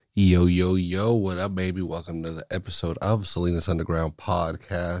Yo, yo, yo, what up, baby? Welcome to the episode of Salinas Underground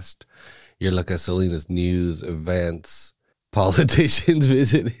Podcast. You're looking at Salinas news, events, politicians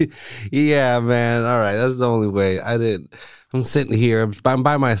visit. Yeah, man. All right, that's the only way. I'm sitting here. I'm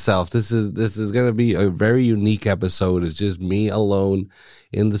by myself. This is gonna be a very unique episode. It's just me alone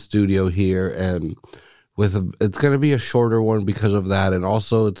in the studio here, and it's gonna be a shorter one because of that, and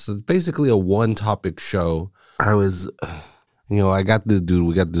also it's basically a one-topic show. I got this dude.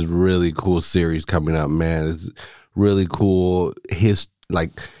 We got this really cool series coming up, man. It's really cool,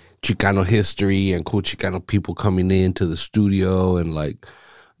 like Chicano history and cool Chicano people coming into the studio, and like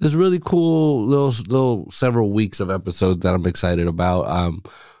this really cool little several weeks of episodes that I'm excited about.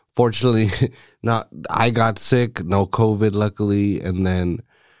 Fortunately, I got sick, no COVID, luckily, and then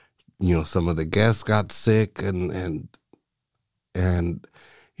some of the guests got sick, and we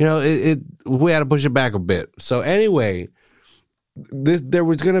had to push it back a bit. So anyway. It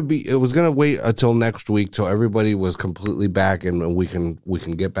was gonna wait until next week till everybody was completely back and we can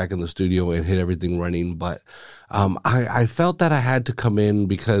get back in the studio and hit everything running. But I felt that I had to come in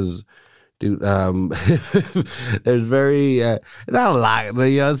because, dude, there's very not a lot.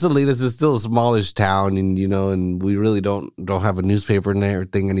 Salinas is still a smallish town, and we really don't have a newspaper and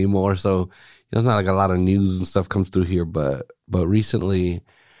everything anymore. So it's not like a lot of news and stuff comes through here. But recently.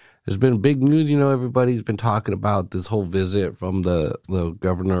 There's been big news, everybody's been talking about this whole visit from the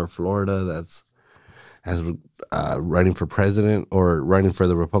governor of Florida as running for president or running for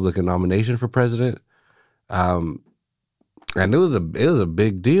the Republican nomination for president. And it was a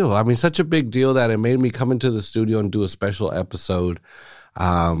big deal. I mean, such a big deal that it made me come into the studio and do a special episode.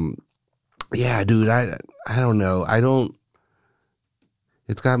 Yeah, dude, I don't know.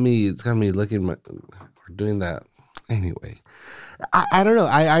 It's got me looking, we're doing that. Anyway, I don't know.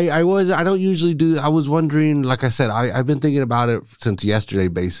 I was wondering, like I said, I've been thinking about it since yesterday,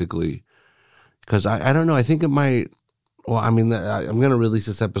 basically, because I don't know. I think it might. Well, I mean, I'm going to release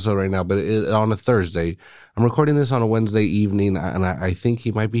this episode right now, but on a Thursday. I'm recording this on a Wednesday evening, and I think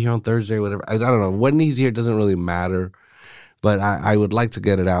he might be here on Thursday or whatever. I don't know. When he's here doesn't really matter, but I would like to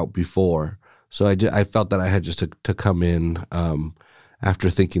get it out before. So I felt that I had just to come in after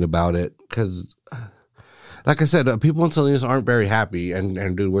thinking about it, because... Like I said, people in Salinas aren't very happy,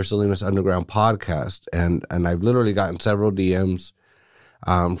 and dude, we're Salinas Underground Podcast, and I've literally gotten several DMs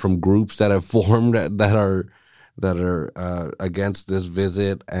from groups that have formed that are against this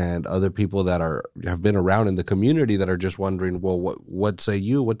visit, and other people that have been around in the community that are just wondering, well, what say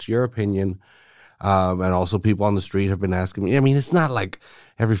you? What's your opinion? And also people on the street have been asking me. I mean, it's not like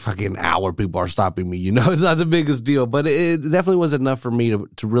every fucking hour people are stopping me, it's not the biggest deal, but it definitely was enough for me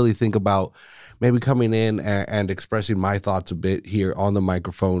to really think about maybe coming in and expressing my thoughts a bit here on the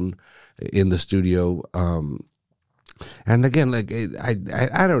microphone in the studio. And again, like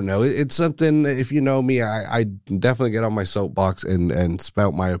I don't know. It's something, if you know me, I definitely get on my soapbox and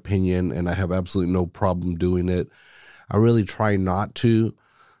spout my opinion, and I have absolutely no problem doing it. I really try not to.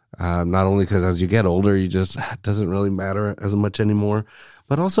 Not only because as you get older, it doesn't really matter as much anymore,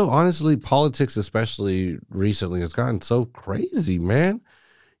 but also, honestly, politics, especially recently, has gotten so crazy, man.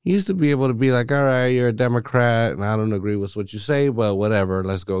 You used to be able to be like, all right, you're a Democrat and I don't agree with what you say, but whatever,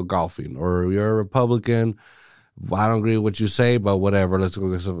 let's go golfing. Or you're a Republican, I don't agree with what you say, but whatever, let's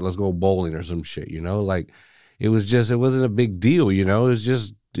go bowling or some shit, Like, it wasn't a big deal, It was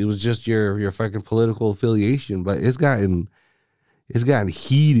just your fucking political affiliation. But it's gotten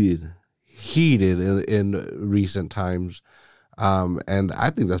heated in recent times. And I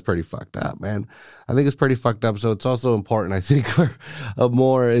think that's pretty fucked up, man. I think it's pretty fucked up. So it's also important, I think, for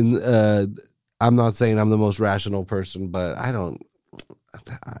I'm not saying I'm the most rational person, but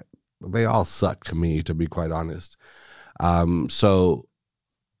they all suck to me, to be quite honest. But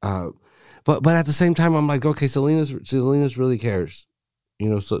at the same time, I'm like, okay, Salinas really cares,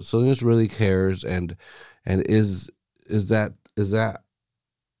 so Salinas really cares. And is that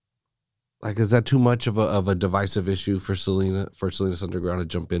too much of a divisive issue for Salinas Underground to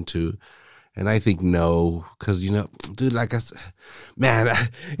jump into? And I think no, because dude, like I said, man,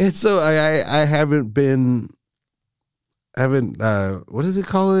 it's so I haven't what does it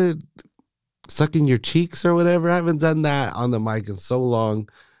call it, sucking your cheeks or whatever. I haven't done that on the mic in so long,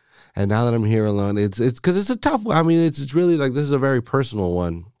 and now that I'm here alone, it's because it's a tough one. I mean, it's really like, this is a very personal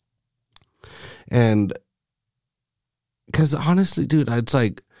one, and because honestly, dude, it's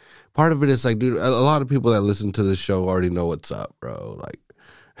like, part of it is like, dude, a lot of people that listen to this show already know what's up, bro. Like,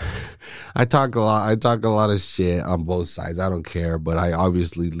 I talk a lot. I talk a lot of shit on both sides. I don't care, but I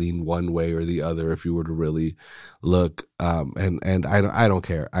obviously lean one way or the other. If you were to really look, and I don't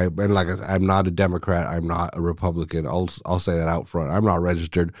care. And like I said, I'm not a Democrat. I'm not a Republican. I'll say that out front. I'm not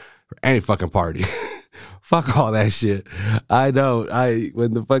registered for any fucking party. Fuck all that shit. I don't.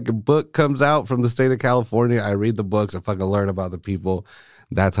 When the fucking book comes out from the state of California, I read the books. I fucking learn about the people.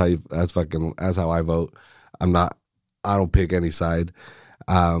 That's how I vote. I don't pick any side.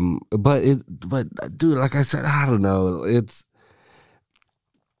 But dude, like I said, I don't know. It's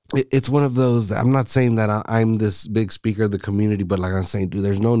one of those. I'm not saying that I'm this big speaker of the community, but like I'm saying, dude,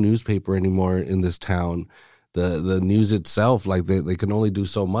 there's no newspaper anymore in this town. The news itself, like they can only do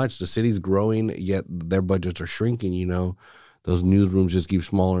so much. The city's growing, yet their budgets are shrinking. You know, those newsrooms just keep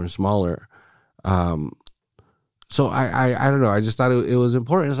smaller and smaller. So I don't know. I just thought it was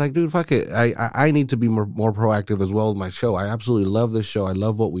important. It's like, dude, fuck it. I need to be more proactive as well with my show. I absolutely love this show. I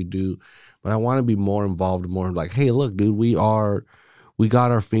love what we do, but I want to be more involved, more like, hey, look, dude, we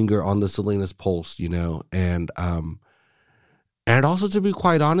got our finger on the Salinas pulse, you know, and also, to be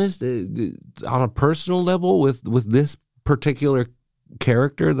quite honest, on a personal level, with this particular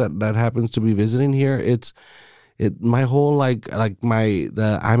character that happens to be visiting here, my whole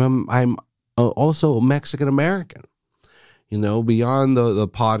I'm also Mexican American, you know, beyond the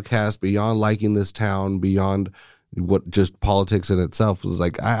podcast, beyond liking this town, beyond what just politics in itself is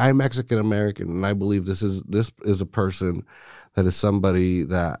like. I'm Mexican American, and I believe this is a person that is somebody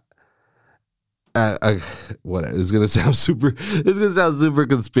that. What it's gonna sound super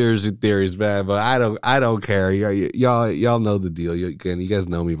conspiracy theories, man, but I don't care. Y'all know the deal. You guys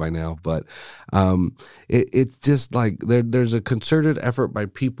know me by now, but it's just like there's a concerted effort by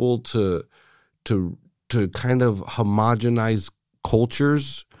people to kind of homogenize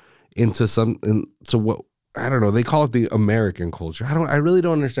cultures into what, I don't know, they call it the American culture. I really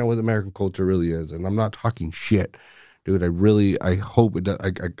don't understand what American culture really is, and I'm not talking shit, dude. I hope it does.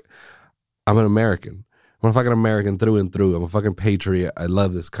 I'm an American. I'm a fucking American through and through. I'm a fucking patriot. I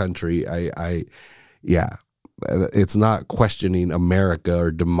love this country. Yeah. It's not questioning America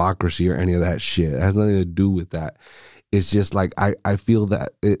or democracy or any of that shit. It has nothing to do with that. It's just like I feel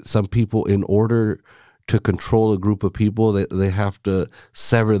that some people, in order to control a group of people, they have to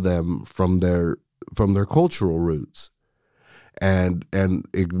sever them from their cultural roots. And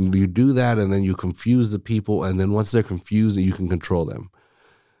you do that, and then you confuse the people, and then once they're confused, you can control them.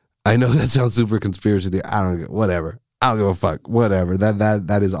 I know that sounds super conspiracy theory. Whatever. I don't give a fuck. Whatever.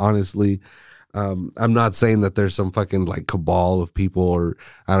 That is honestly, I'm not saying that there's some fucking like cabal of people, or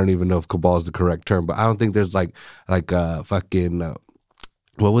I don't even know if cabal is the correct term, but I don't think there's like fucking,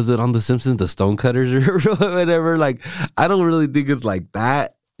 what was it on The Simpsons? The Stonecutters or whatever. Like, I don't really think it's like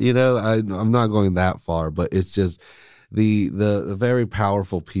that, you know. I'm not going that far, but it's just the very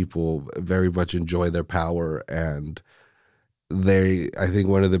powerful people very much enjoy their power, and I think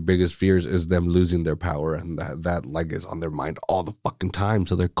one of the biggest fears is them losing their power, and that like is on their mind all the fucking time.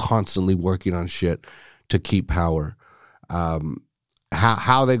 So they're constantly working on shit to keep power.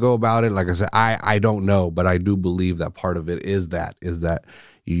 How they go about it, like I said, I don't know, but I do believe that part of it is that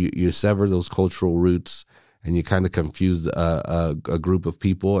you sever those cultural roots, and you kind of confuse a group of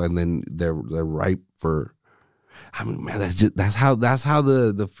people, and then they're ripe for. I mean, man, that's how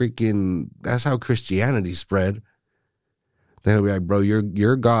Christianity spread. They'll be like, bro,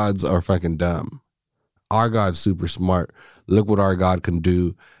 your gods are fucking dumb. Our God's super smart. Look what our God can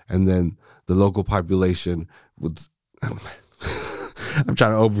do. And then the local population would. I'm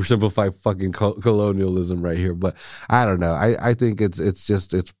trying to oversimplify fucking colonialism right here, but I don't know. I think it's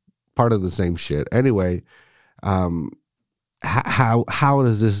part of the same shit. Anyway, how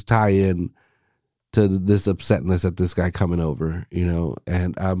does this tie in to this upsetness at this guy coming over? You know,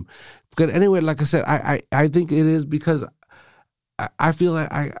 and but anyway, like I said, I think it is because. I feel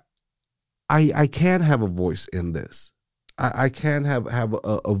like I can have a voice in this. I can have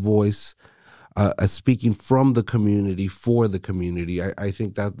a voice speaking from the community for the community. I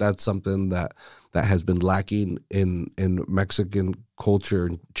think that's something that has been lacking in Mexican culture,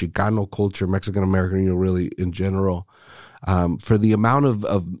 Chicano culture, Mexican American, you know, really in general. For the amount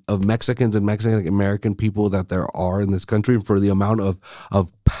of Mexicans and Mexican American people that there are in this country, and for the amount of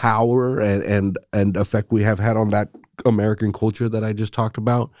power and effect we have had on that American culture that I just talked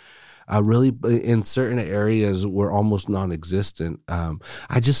about, really in certain areas were almost non-existent.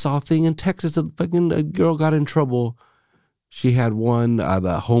 I just saw a thing in Texas that fucking a girl got in trouble. She had won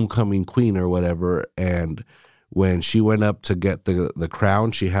the homecoming queen or whatever, and when she went up to get the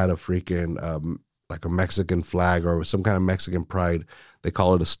crown, she had a freaking like a Mexican flag or some kind of Mexican pride. They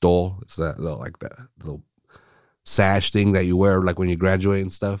call it a stole. It's that little sash thing that you wear like when you graduate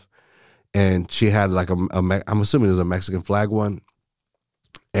and stuff. and she had like I'm assuming it was a Mexican flag one,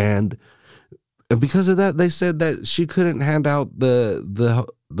 and because of that, they said that she couldn't hand out the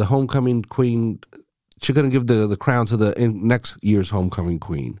homecoming queen. She couldn't give the crown to the next year's homecoming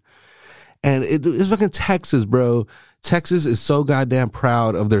queen. And it's fucking Texas, bro. Texas is so goddamn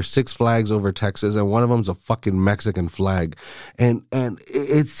proud of their 6 flags over Texas, and one of them's a fucking Mexican flag, and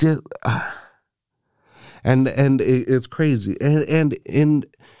it's just, and it's crazy, and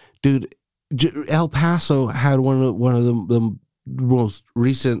dude, El Paso had one of the most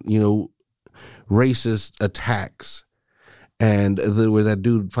recent, racist attacks. And where that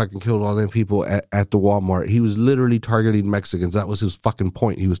dude fucking killed all them people at the Walmart. He was literally targeting Mexicans. That was his fucking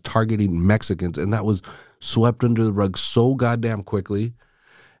point. He was targeting Mexicans. And that was swept under the rug so goddamn quickly.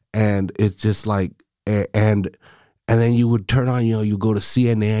 And it's just like, and then you would turn on, you go to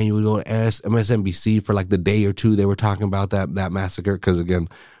CNN, you would go to MSNBC for like the day or two. They were talking about that massacre. Because again,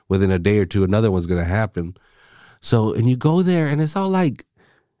 within a day or two, another one's going to happen. So, and you go there and it's all like,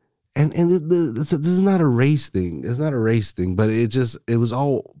 And this is not a race thing. It's not a race thing, but it was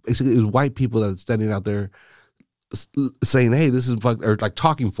white people that are standing out there saying, "Hey, this is fuck," or like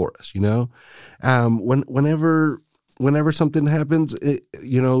talking for us, Whenever something happens,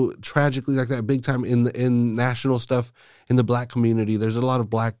 tragically like that, big time in national stuff in the black community, there's a lot of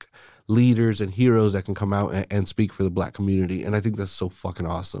black leaders and heroes that can come out and speak for the black community, and I think that's so fucking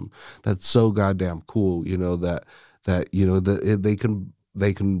awesome. That's so goddamn cool. That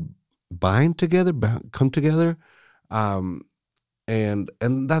they can bind together, come together. And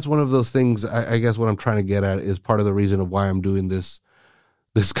that's one of those things, I guess what I'm trying to get at is part of the reason of why I'm doing this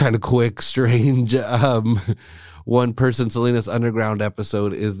kind of quick, strange, one person Salinas Underground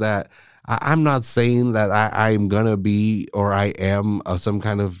episode, is that I'm not saying that I'm going to be, or I am some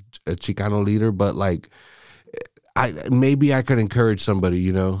kind of a Chicano leader, but like, maybe I could encourage somebody,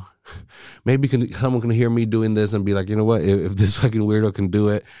 maybe someone can hear me doing this and be like, you know what, if this fucking weirdo can do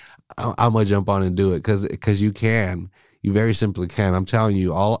it, I'm gonna jump on and do it, because you very simply can. I'm telling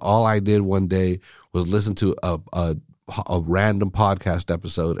you, all I did one day was listen to a random podcast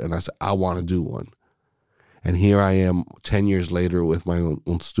episode, and I said I want to do one. And here I am 10 years later with my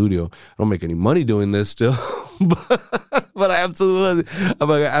own studio. I don't make any money doing this still, but I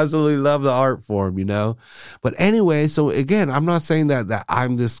absolutely love the art form, But anyway, so again, I'm not saying that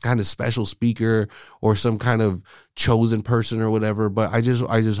I'm this kind of special speaker or some kind of chosen person or whatever, but I just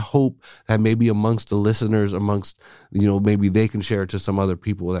hope that maybe amongst the listeners, maybe they can share it to some other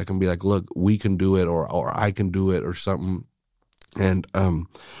people that can be like, look, we can do it, or I can do it, or something. And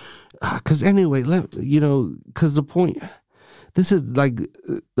because anyway, because the point, this is like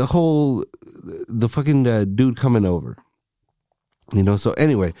the fucking dude coming over, So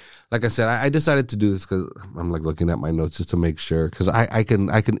anyway, like I said, I decided to do this because I'm like looking at my notes just to make sure, because I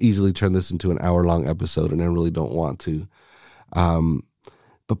can easily turn this into an hour-long episode, and I really don't want to.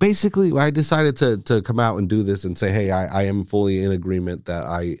 But basically, I decided to come out and do this and say, hey, I am fully in agreement that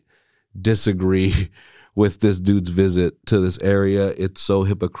I disagree with this dude's visit to this area. It's so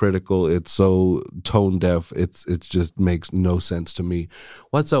hypocritical. It's so tone deaf. It just makes no sense to me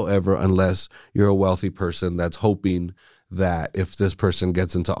whatsoever, unless you're a wealthy person that's hoping that if this person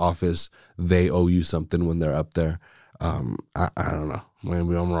gets into office, they owe you something when they're up there. I don't know.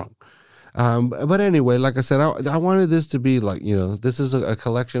 Maybe I'm wrong. But anyway, like I said, I wanted this to be like, this is a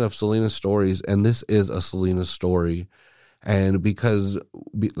collection of Salinas stories, and this is a Salinas story. And because,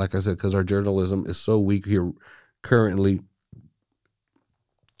 like I said, because our journalism is so weak here currently,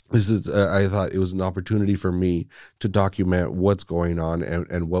 I thought it was an opportunity for me to document what's going on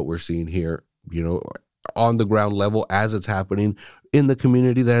and what we're seeing here, on the ground level as it's happening in the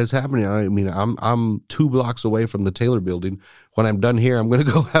community that it's happening. I mean, I'm 2 blocks away from the Taylor building. When I'm done here, I'm going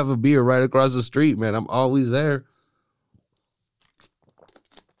to go have a beer right across the street, man. I'm always there.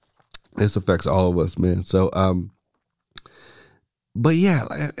 This affects all of us, man. So, but yeah,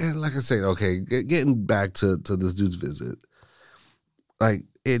 like I said, okay, getting back to this dude's visit, like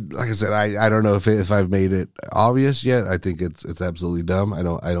I said, I don't know if I've made it obvious yet. I think it's absolutely dumb.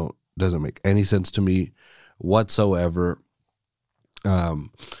 Doesn't make any sense to me whatsoever. And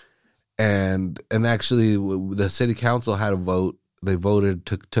actually, the city council had a vote. They voted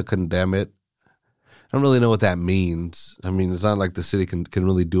to condemn it. I don't really know what that means. I mean, it's not like the city can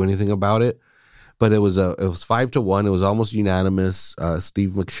really do anything about it. But it was 5-1. It was almost unanimous.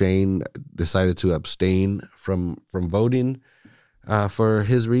 Steve McShane decided to abstain from voting for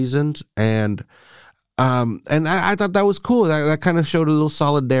his reasons, and And I thought that was cool. That kind of showed a little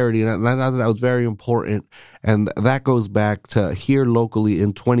solidarity, and I thought that was very important. And that goes back to here locally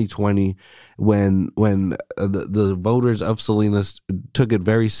in 2020, when the voters of Salinas took it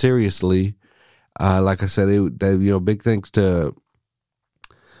very seriously. Like I said, big thanks to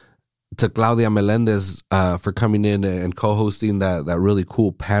Claudia Melendez for coming in and co-hosting that really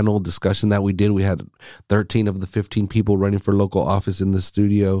cool panel discussion that we did. We had 13 of the 15 people running for local office in the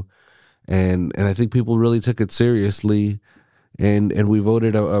studio. And I think people really took it seriously, and we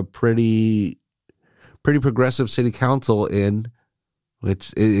voted a pretty progressive city council in,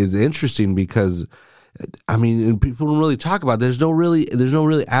 which is interesting because, I mean, people don't really talk about it. There's no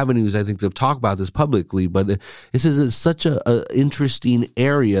really avenues, I think, to talk about this publicly. But this is such a interesting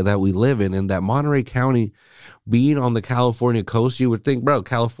area that we live in, and that Monterey County, being on the California coast, you would think, bro,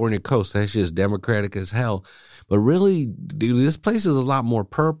 California coast, that's just Democratic as hell. But really, dude, this place is a lot more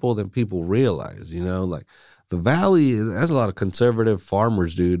purple than people realize, like the Valley has a lot of conservative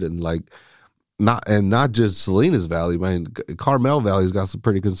farmers, dude. And not just Salinas Valley, man, Carmel Valley's got some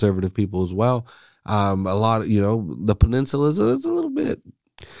pretty conservative people as well. A lot of, the peninsula is a little bit,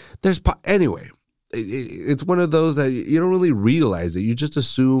 anyway, it's one of those that you don't really realize it. You just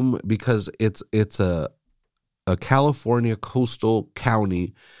assume because it's a California coastal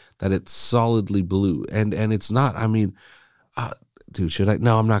county that it's solidly blue, and it's not. I mean, dude, should I?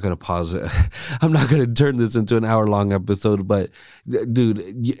 No, I'm not going to pause it. I'm not going to turn this into an hour-long episode, but dude,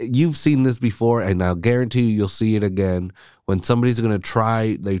 you've seen this before, and I'll guarantee you'll see it again. When somebody's going to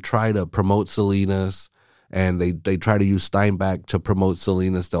try to promote Salinas, and they try to use Steinbach to promote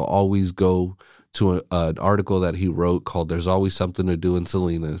Salinas, they'll always go to an article that he wrote called "There's Always Something to Do in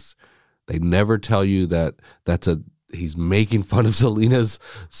Salinas." They never tell you that he's making fun of Salinas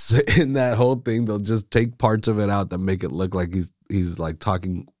in that whole thing. They'll just take parts of it out that make it look like he's like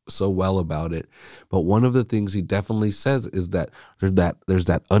talking so well about it. But one of the things he definitely says is that there's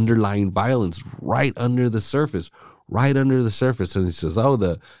that underlying violence right under the surface. And he says, oh,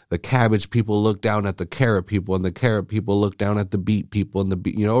 the cabbage people look down at the carrot people, and the carrot people look down at the beet people, and the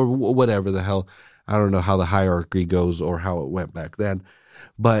beet, or whatever the hell. I don't know how the hierarchy goes or how it went back then,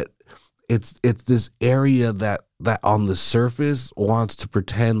 but it's this area that on the surface wants to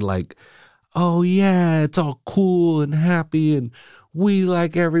pretend like, oh yeah, it's all cool and happy, and we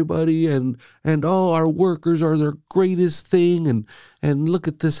like everybody, and all our workers are their greatest thing, and look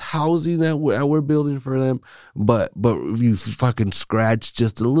at this housing that we're building for them. But if you fucking scratch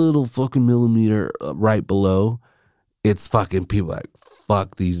just a little fucking millimeter right below, it's fucking people like,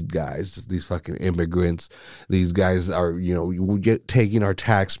 fuck these guys, these fucking immigrants. These guys are, taking our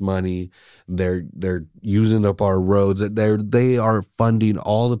tax money. They're using up our roads. They are funding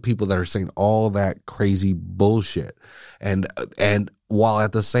all the people that are saying all that crazy bullshit. And while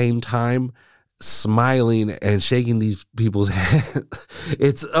at the same time smiling and shaking these people's hands,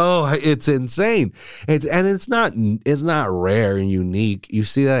 it's insane. It's not rare and unique. You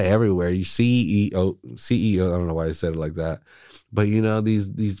see that everywhere. You CEO, I don't know why I said it like that. But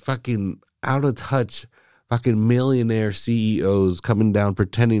these fucking out of touch fucking millionaire CEOs coming down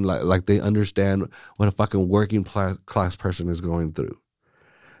pretending like they understand what a fucking working class person is going through.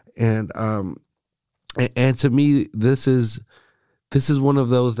 And to me, this is one of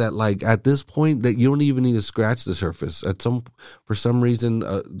those that, like, at this point that you don't even need to scratch the surface. For some reason,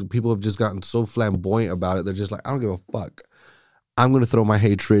 the people have just gotten so flamboyant about it. They're just like, I don't give a fuck. I'm going to throw my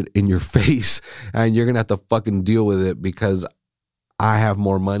hatred in your face, and you're going to have to fucking deal with it because I have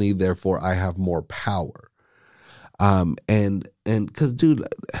more money, therefore I have more power. And because, dude,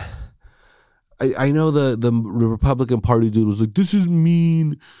 I know the Republican Party dude was like, this is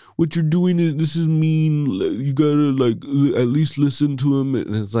mean. What you're doing this is mean. You gotta, like, at least listen to him.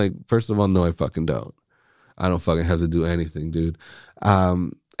 And it's like, first of all, no, I fucking don't. I don't fucking have to do anything, dude.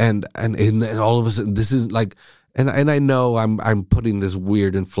 And all of a sudden, this is like, and I know I'm putting this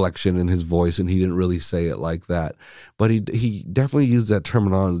weird inflection in his voice, and he didn't really say it like that, but he definitely used that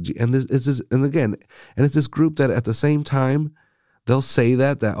terminology. And it's this group that at the same time they'll say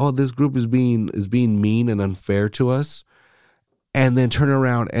that oh, this group is being mean and unfair to us, and then turn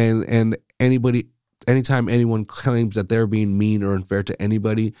around and anytime anyone claims that they're being mean or unfair to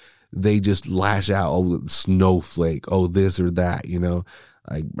anybody, they just lash out, oh, snowflake, oh, this or that,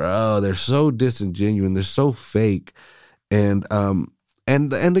 Like, bro, they're so disingenuous, they're so fake, and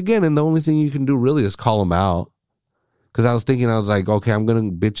again, and the only thing you can do really is call them out. Because I was like, okay, I'm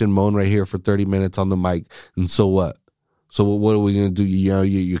gonna bitch and moan right here for 30 minutes on the mic, and so what? So what are we gonna do?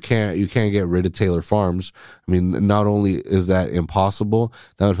 You can't get rid of Taylor Farms. I mean, not only is that impossible,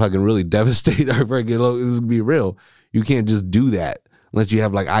 that would fucking really devastate our freaking. This is gonna be real. You can't just do that. unless you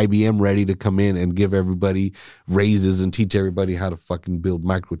have like IBM ready to come in and give everybody raises and teach everybody how to fucking build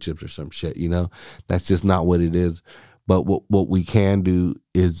microchips or some shit, you know? That's just not what it is. But what we can do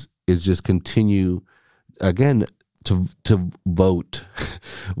is just continue, again, to vote.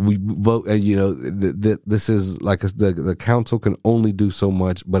 We vote, and you know, this is like the council can only do so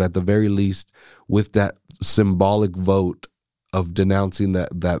much, but at the very least, with that symbolic vote of denouncing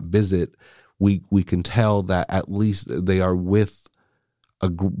that visit, we can tell that at least they are with a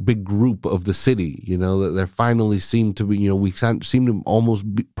big group of the city. You know, that they finally seem to be, you know, we seem to almost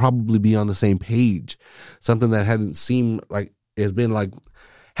probably be on the same page. Something that hasn't been like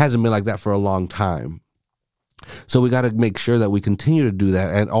that for a long time. So we got to make sure that we continue to do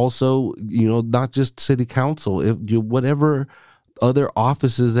that. And also, you know, not just city council, whatever other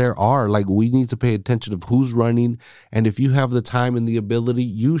offices there are, like, we need to pay attention of who's running. And if you have the time and the ability,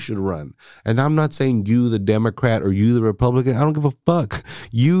 you should run. And I'm not saying you, the Democrat, or you, the Republican. I don't give a fuck.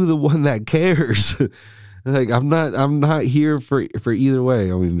 You, the one that cares. Like, I'm not here for either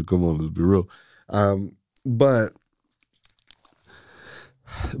way. I mean, come on, let's be real.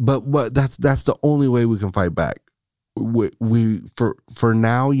 But that's the only way we can fight back. We for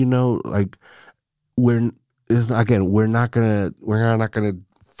now, you know, like, we're not gonna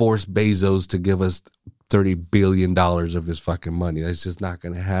force Bezos to give us $30 billion of his fucking money. That's just not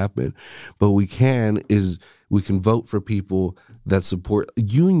gonna happen. But we can vote for people that support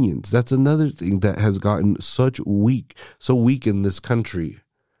unions. That's another thing that has gotten so weak in this country.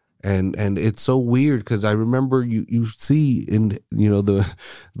 And it's so weird, because I remember you see in, you know,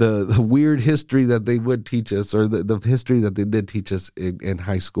 the weird history that they would teach us, or the history that they did teach us in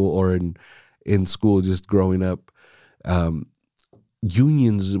high school or in school just growing up.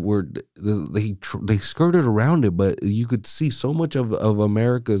 Unions were, they skirted around it, but you could see so much of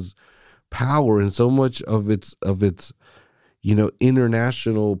America's power and so much of its you know,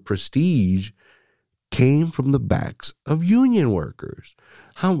 international prestige came from the backs of union workers.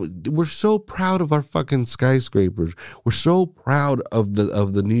 We're so proud of our fucking skyscrapers. We're so proud of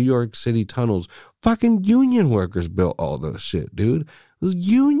the New York City tunnels. Fucking union workers built all this shit, dude. It was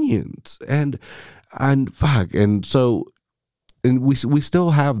unions, and fuck, and so, and we still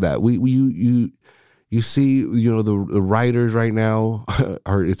have that. You see, you know, the writers right now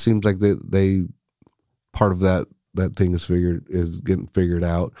are. It seems like they part of that thing is getting figured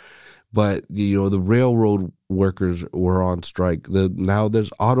out. But, you know, the railroad workers were on strike. Now there's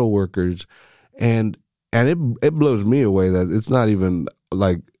auto workers, and it blows me away that it's not even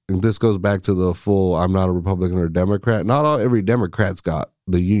like, this goes back to the full, I'm not a Republican or a Democrat. Not every Democrat's got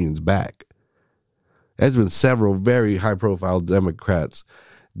the unions back. There's been several very high profile Democrats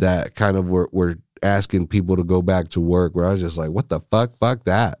that kind of were asking people to go back to work, where I was just like, what the fuck? Fuck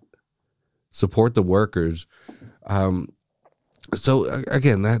that. Support the workers. So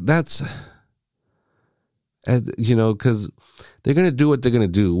again, that's, you know, because they're gonna do what they're gonna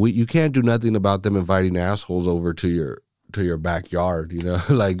do. You can't do nothing about them inviting assholes over to your backyard. You know,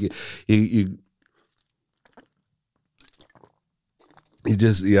 like you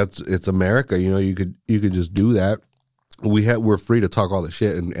just, yeah, it's America. You know, you could just do that. We're free to talk all the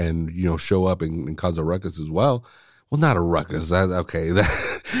shit and you know, show up and cause a ruckus as well. Well, not a ruckus.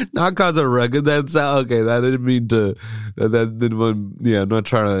 Not cause a ruckus. That's okay. That didn't mean to. That didn't. Yeah, I'm not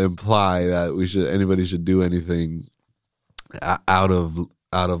trying to imply that anybody should do anything out of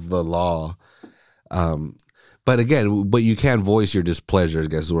the law. But again, you can voice your displeasure, I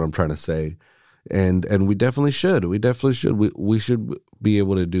guess is what I'm trying to say, and we definitely should. We definitely should. We should be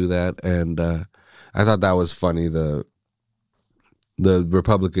able to do that. And I thought that was funny. The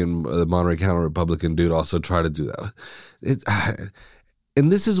Republican, the Monterey County Republican dude also tried to do that.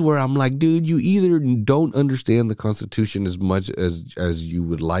 And this is where I'm like, dude, you either don't understand the Constitution as much as you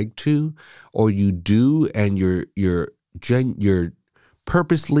would like to, or you do, and you're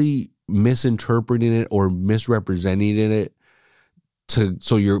purposely misinterpreting it or misrepresenting it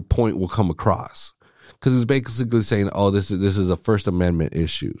so your point will come across. Because it's basically saying, oh, this is a First Amendment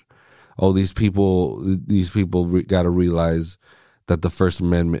issue. Oh, these people got to realize that the First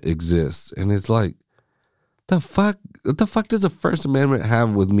Amendment exists. And it's like, the fuck does the First Amendment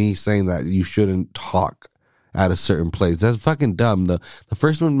have with me saying that you shouldn't talk at a certain place? That's fucking dumb. The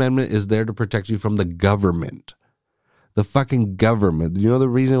First Amendment is there to protect you from the government. The fucking government. You know the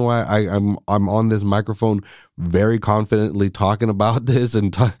reason why I'm on this microphone very confidently talking about this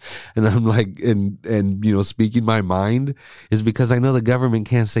and I'm like and you know, speaking my mind, is because I know the government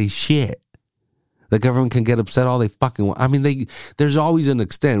can't say shit. The government can get upset all they fucking want. I mean, there's always an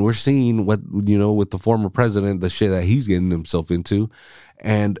extent. We're seeing what, you know, with the former president, the shit that he's getting himself into.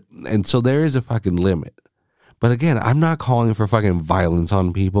 And so there is a fucking limit. But again, I'm not calling for fucking violence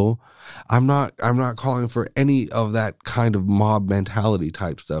on people. I'm not calling for any of that kind of mob mentality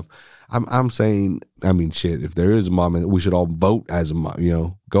type stuff. I'm saying, I mean, shit, if there is a mob, we should all vote as a mob,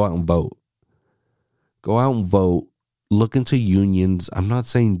 go out and vote. Go out and vote. Look into unions. I'm not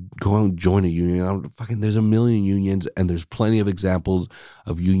saying go out and join a union. There's a million unions, and there's plenty of examples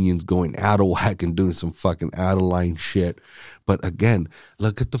of unions going out of whack and doing some fucking out of line shit. But again,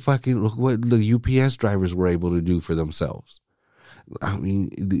 look what the UPS drivers were able to do for themselves. I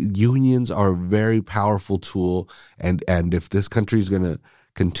mean, the unions are a very powerful tool, and if this country is going to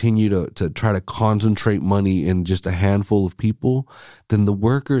continue to try to concentrate money in just a handful of people, then the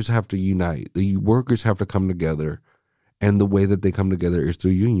workers have to unite. The workers have to come together. And the way that they come together is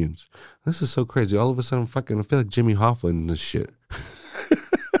through unions. This is so crazy. All of a sudden, I feel like Jimmy Hoffa in this shit.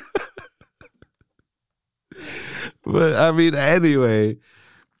 But, I mean, anyway,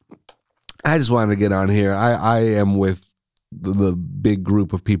 I just wanted to get on here. I am with the big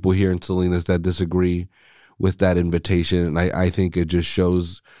group of people here in Salinas that disagree with that invitation. And I think it just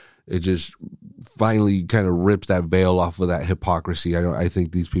shows, it just finally kind of rips that veil off of that hypocrisy. I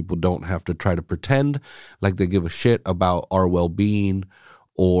think these people don't have to try to pretend like they give a shit about our well-being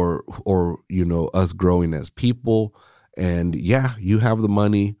or us growing as people. And yeah, you have the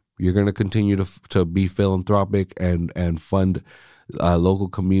money. You're going to continue to be philanthropic and fund local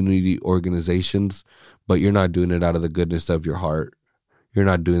community organizations, but you're not doing it out of the goodness of your heart. You're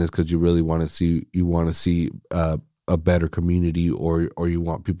not doing this because you really want to see a better community or you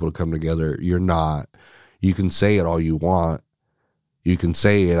want people to come together. You're not. You can say it all you want. You can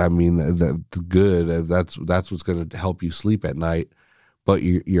say it. I mean, that's good. That's what's going to help you sleep at night. But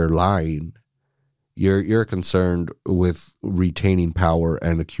you're lying. You're concerned with retaining power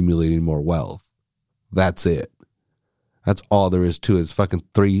and accumulating more wealth. That's it. That's all there is to it. It's fucking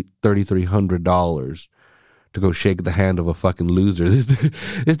 $3,300 to go shake the hand of a fucking loser. This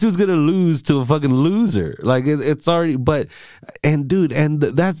dude's gonna lose to a fucking loser. Like it's already, and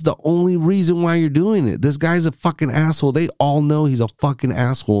that's the only reason why you're doing it. This guy's a fucking asshole. They all know he's a fucking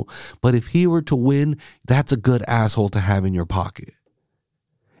asshole. But if he were to win, that's a good asshole to have in your pocket.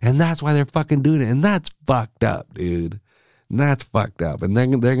 And that's why they're fucking doing it. And that's fucked up, dude. That's fucked up. And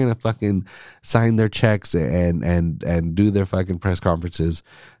they're gonna fucking sign their checks and do their fucking press conferences,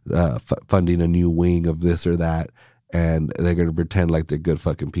 funding a new wing of this or that, and they're gonna pretend like they're good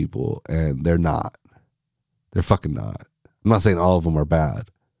fucking people, and they're not. They're fucking not. I'm not saying all of them are bad.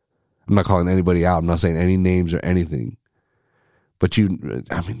 I'm not calling anybody out. I'm not saying any names or anything. But you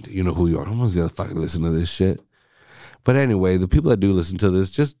know who you are. No one's gonna fucking listen to this shit. But anyway, the people that do listen to this,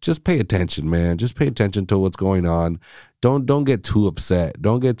 just pay attention, man. Just pay attention to what's going on. Don't get too upset.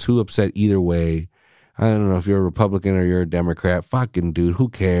 Don't get too upset either way. I don't know if you're a Republican or you're a Democrat. Fucking dude, who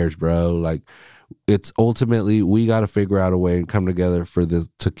cares, bro? Like, it's ultimately we got to figure out a way and come together for this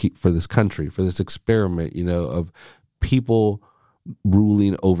country, for this experiment, of people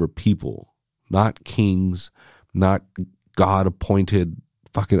ruling over people, not kings, not God appointed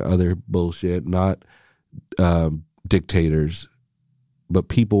fucking other bullshit, not dictators, but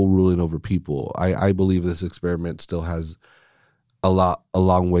people ruling over people. I believe this experiment still has a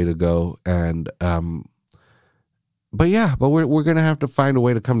long way to go, and but we're gonna have to find a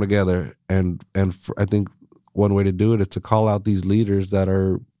way to come together, and I think one way to do it is to call out these leaders that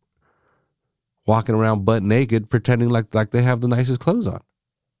are walking around butt naked, pretending like they have the nicest clothes on.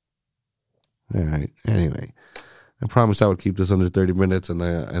 All right. Anyway, I promised I would keep this under 30 minutes, and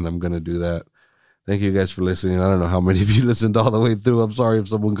I'm gonna do that. Thank you guys for listening. I don't know how many of you listened all the way through. I'm sorry if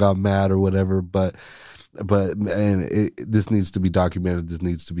someone got mad or whatever, but this needs to be documented. This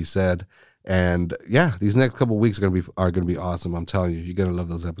needs to be said. And yeah, these next couple of weeks are gonna be awesome. I'm telling you, you're gonna love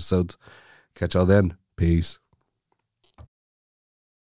those episodes. Catch y'all then. Peace.